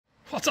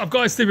What's up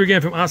guys, Steve again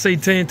from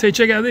RCTNT.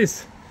 Check out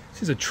this.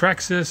 This is a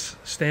Traxxas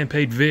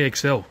Stampede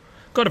Vxl.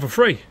 Got it for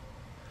free.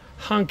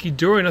 Hunky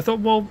dory, and I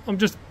thought, well, I'm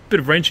just a bit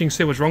of wrenching,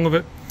 see what's wrong with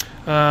it.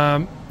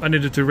 I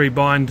needed to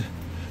rebind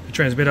the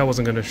transmitter. I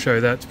wasn't going to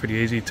show that. It's pretty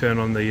easy. Turn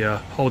on the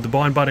hold the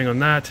bind button on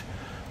that,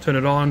 turn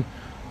it on,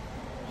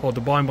 hold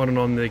the bind button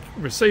on the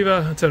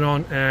receiver, turn it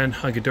on, and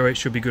hunky dory, it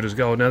should be good as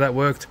gold. Now that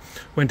worked.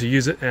 Went to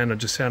use it and it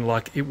just sounded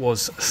like it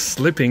was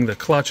slipping the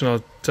clutch,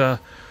 and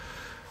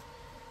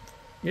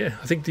yeah,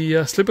 I think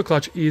the slipper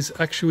clutch is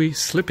actually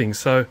slipping.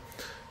 So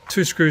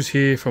 2 screws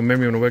here from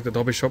memory when I worked at the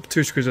hobby shop,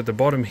 2 screws at the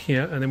bottom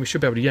here, and then we should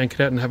be able to yank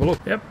it out and have a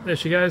look. Yep, there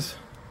she goes.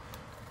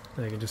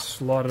 Now you can just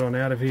slide it on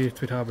out of here. It's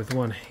a bit hard with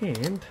one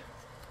hand.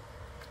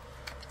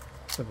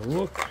 Let's have a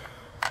look.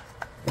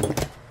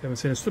 Haven't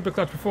seen a slipper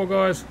clutch before,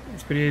 guys.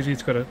 It's pretty easy.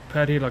 It's got a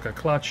pad here like a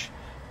clutch.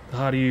 The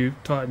harder you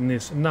tighten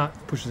this nut,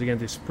 pushes against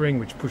this spring,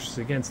 which pushes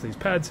against these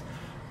pads,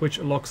 which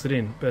locks it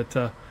in. But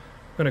I'm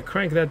going to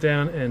crank that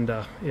down and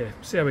yeah,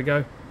 see how we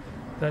go.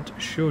 That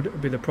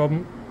should be the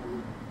problem.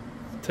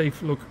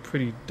 Teeth look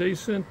pretty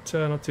decent,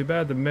 not too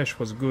bad. The mesh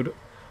was good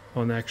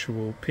on the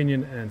actual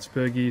pinion and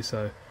spur gear,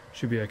 so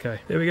should be okay.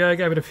 There we go,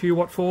 gave it a few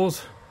watt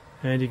falls,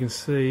 and you can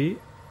see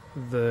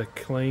the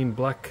clean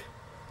black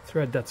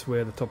thread. That's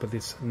where the top of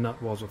this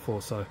nut was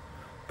before, so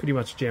pretty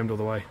much jammed all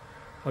the way.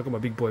 I've got my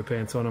big boy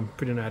pants on, I'm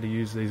pretty know how to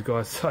use these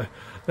guys, so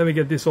let me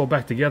get this all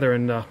back together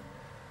and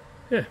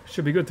yeah,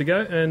 should be good to go.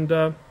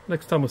 And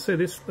next time we'll see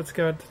this, let's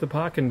go out to the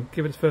park and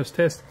give it its first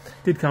test.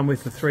 Did come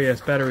with the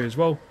 3S battery as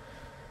well.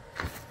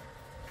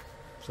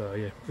 So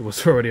yeah, it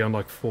was already on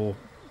like 4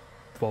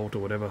 volt or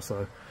whatever.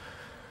 So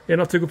yeah,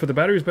 not too good for the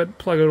batteries, but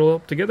plug it all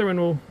up together and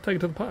we'll take it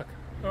to the park.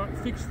 Alright,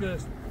 fix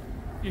the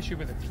issue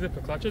with the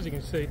slipper clutch. As you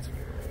can see, it's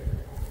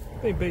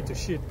been beat to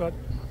shit, but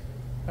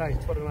hey,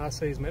 it's what an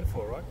RC is meant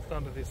for, right? It's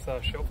under this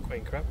shelf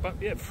queen crap. But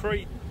yeah,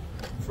 free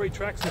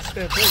Traxxas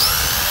Stampede.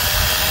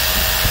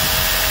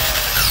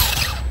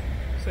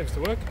 Seems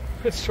to work.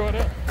 Let's try it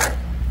out.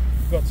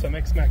 We've got some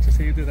X-Maxes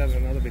here. Do that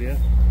in another video.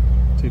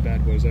 2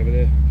 bad boys over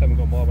there. Haven't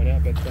got my one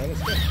out, but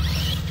let's go.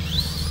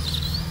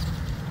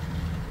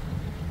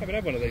 Haven't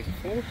had one of these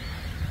before.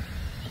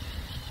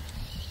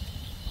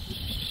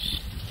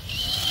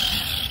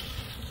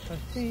 I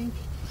think.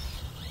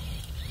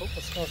 Oh, I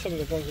smell something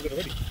that's wrong with it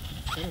already.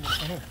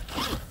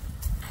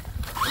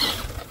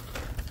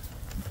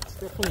 It's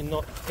definitely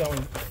not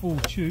going full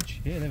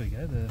chooch. Yeah, there we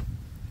go.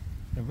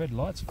 The red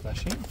light's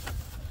flashing.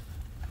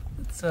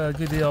 Let's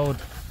do the old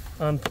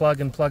unplug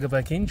and plug it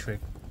back in trick.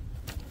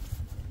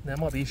 Now,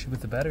 might be issue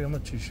with the battery, I'm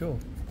not too sure.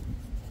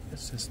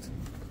 Let's just...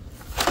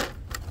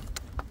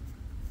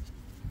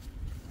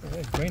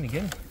 Oh, green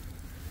again.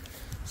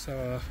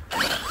 So,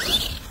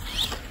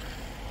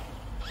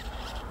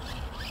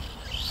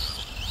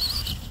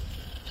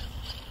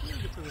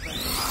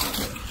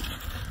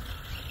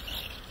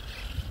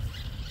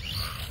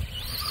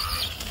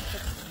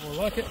 more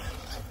like it.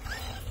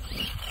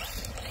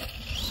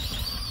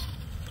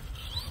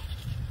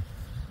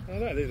 I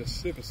know these are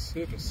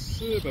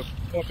super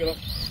popular.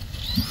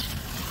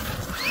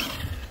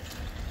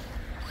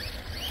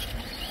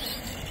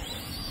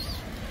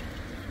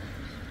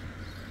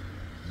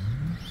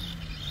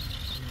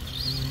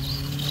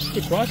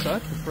 Good price though,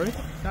 for free.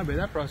 Can't be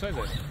that price, ain't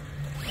it?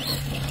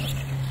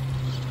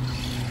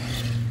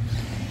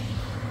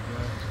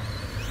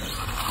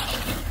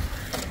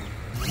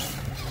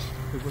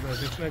 Look at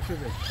those X-Maxes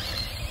there.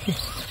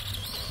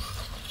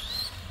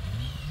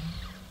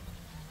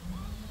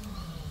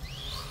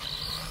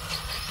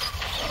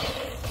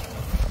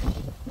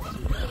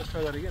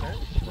 Try that again, eh?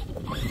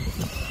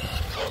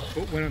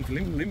 Oh, went on to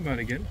limb bone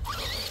again.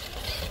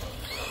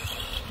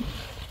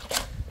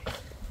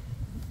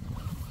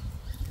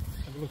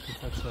 Have a look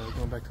if that's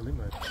gone back to limb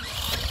mode.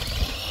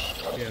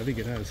 Yeah, I think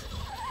it has.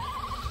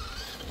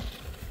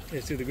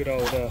 Yeah, see the good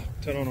old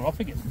turn on and off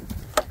again.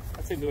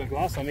 That seemed to work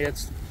last time. Yeah,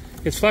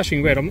 it's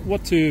flashing red.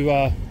 What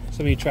to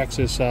some of you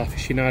Traxxas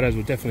aficionados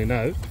will definitely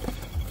know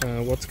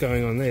what's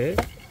going on there.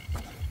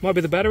 Might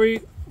be the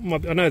battery.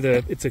 I know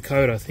it's a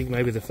code. I think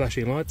maybe the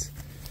flashing lights.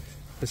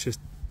 Let's just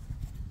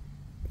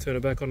turn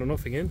it back on and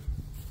off again.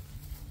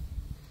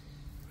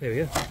 There we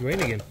go, green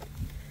again.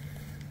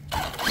 I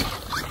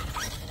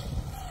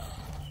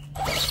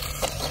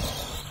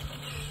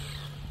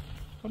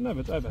don't know if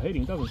it's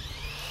overheating, doesn't it?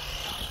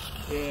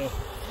 Yeah.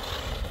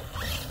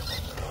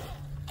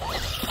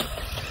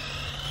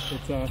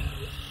 It's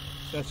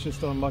that's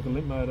just on like a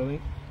limp mode, I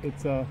think.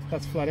 It's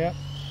that's flat out.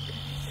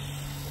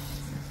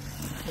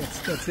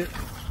 That's it.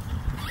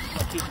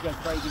 That keeps going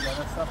crazy though,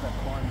 that stuff that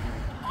fine.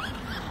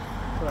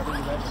 I think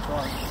about the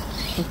time.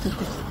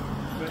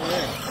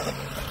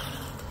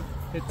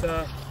 But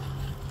yeah,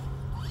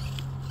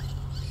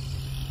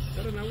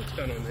 I don't know what's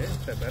going on there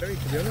with that battery,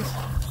 to be honest.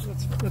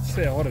 Let's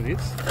see how hot it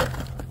is.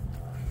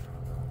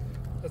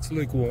 That's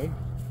lukewarm,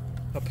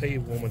 up here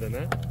warmer than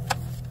that.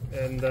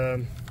 And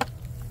I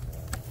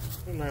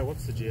don't know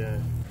what's the geo.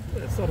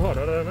 It's not hot,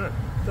 I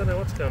don't know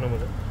what's going on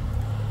with it.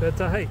 But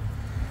hey,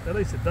 at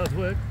least it does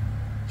work.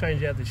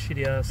 Change out this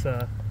shitty ass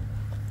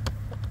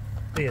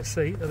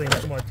ESC. I think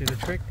that might do the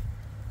trick.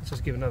 Let's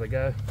just give it another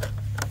go.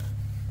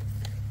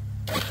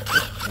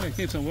 Oh, it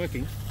keeps on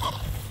working.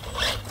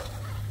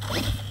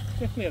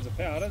 Definitely has a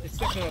power. It's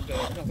definitely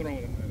not, nothing wrong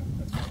with the motor,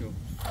 that's for sure.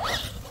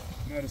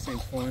 The motor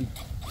seems fine.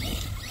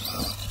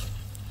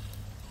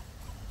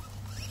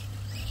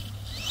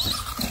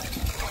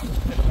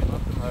 Definitely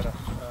love the motor.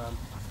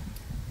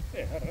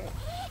 Yeah, I don't know.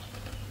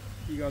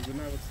 You guys would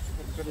know what's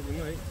better than me.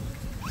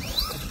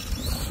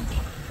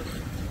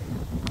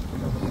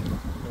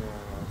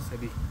 Oh,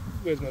 Sebby.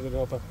 Where's my little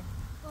helper?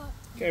 What?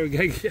 Carry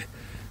That's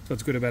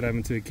what's good about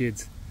having 2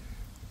 kids.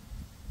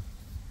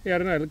 Yeah, I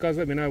don't know. Guys,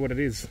 let me know what it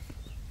is.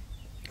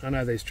 I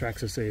know these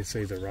Traxxas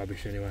ESCs are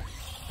rubbish anyway.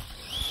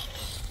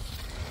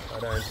 I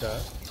don't...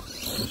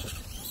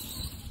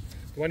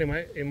 Well,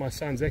 anyway, in my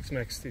son's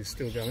X-Max is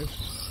still going.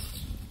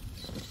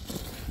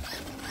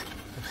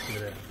 Let's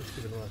give it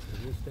a nice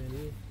little stand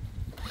here.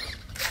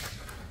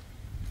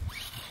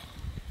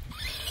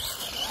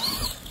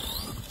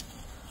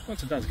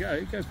 Once it does go,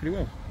 it goes pretty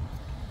well.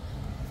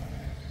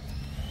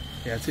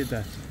 Yeah, that's it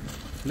though.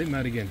 Lit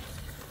mode again.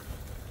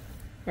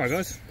 Alright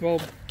guys,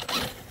 well,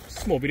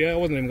 small video. I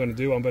wasn't even going to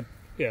do one, but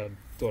yeah, I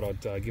thought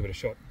I'd give it a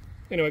shot.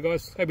 Anyway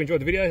guys, hope you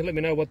enjoyed the video. Let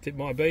me know what it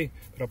might be,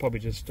 but I'll probably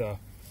just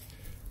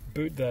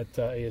boot that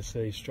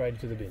ESC straight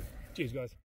into the bin. Cheers guys.